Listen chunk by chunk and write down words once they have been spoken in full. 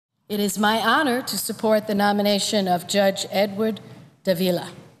It is my honor to support the nomination of Judge Edward Davila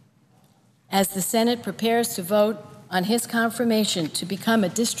as the Senate prepares to vote on his confirmation to become a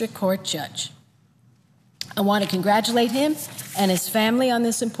district court judge. I want to congratulate him and his family on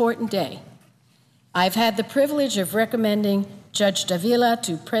this important day. I've had the privilege of recommending Judge Davila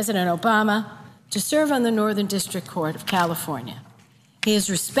to President Obama to serve on the Northern District Court of California. He is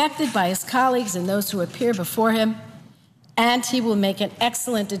respected by his colleagues and those who appear before him, and he will make an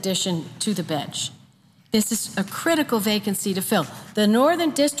excellent addition to the bench. This is a critical vacancy to fill. The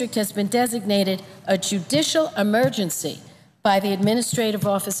Northern District has been designated a judicial emergency by the Administrative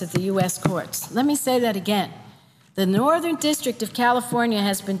Office of the U.S. Courts. Let me say that again. The Northern District of California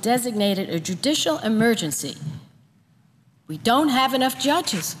has been designated a judicial emergency. We don't have enough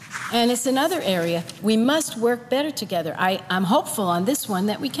judges, and it's another area we must work better together. I'm hopeful on this one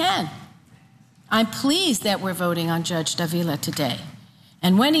that we can. I'm pleased that we're voting on Judge Davila today.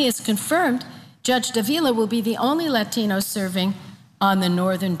 And when he is confirmed, Judge Davila will be the only Latino serving on the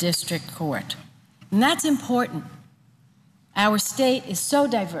Northern District Court. And that's important. Our state is so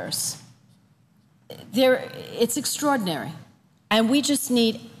diverse. It's extraordinary. And we just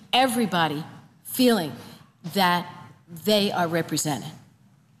need everybody feeling that they are represented.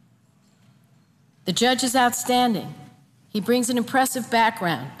 The judge is outstanding. He brings an impressive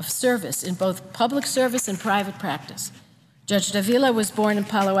background of service in both public service and private practice. Judge Davila was born in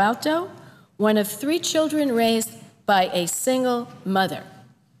Palo Alto, one of 3 children raised by a single mother.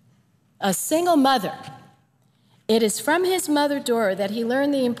 A single mother. It is from his mother, Dora, that he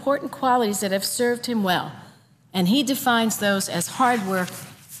learned the important qualities that have served him well, and he defines those as hard work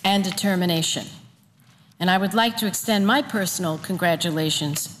and determination. And I would like to extend my personal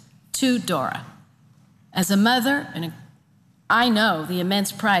congratulations to Dora. As a mother, I know the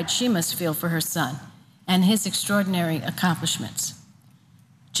immense pride she must feel for her son and his extraordinary accomplishments.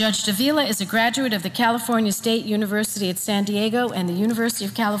 Judge Davila is a graduate of the California State University at San Diego and the University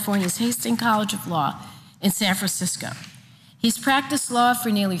of California's Hastings College of Law in San Francisco. He's practiced law for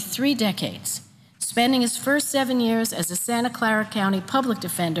nearly 3 decades, spending his first 7 years as a Santa Clara County public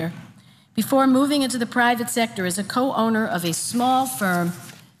defender before moving into the private sector as a co-owner of a small firm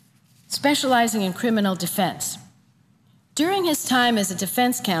specializing in criminal defense. During his time as a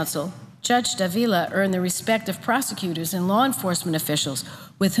defense counsel, Judge Davila earned the respect of prosecutors and law enforcement officials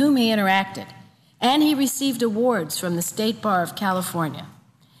with whom he interacted, and he received awards from the State Bar of California.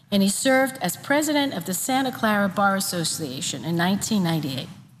 And he served as president of the Santa Clara Bar Association in 1998.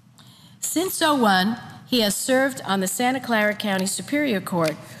 Since 2001, he has served on the Santa Clara County Superior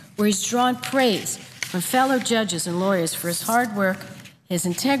Court, where he's drawn praise from fellow judges and lawyers for his hard work, his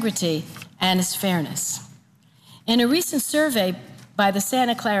integrity, and his fairness. In a recent survey by the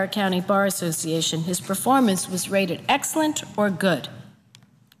Santa Clara County Bar Association, his performance was rated excellent or good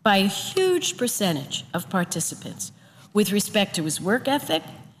by a huge percentage of participants with respect to his work ethic,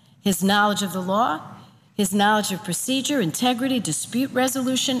 his knowledge of the law, his knowledge of procedure, integrity, dispute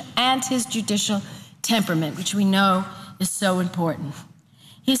resolution, and his judicial temperament, which we know is so important.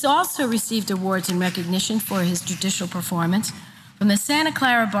 He's also received awards in recognition for his judicial performance from the Santa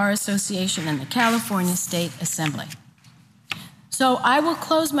Clara Bar Association and the California State Assembly. So I will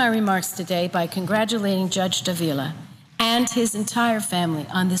close my remarks today by congratulating Judge Davila and his entire family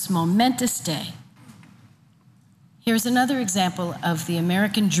on this momentous day. Here's another example of the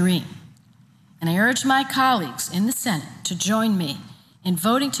American dream, and I urge my colleagues in the Senate to join me in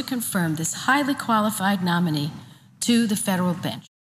voting to confirm this highly qualified nominee to the federal bench.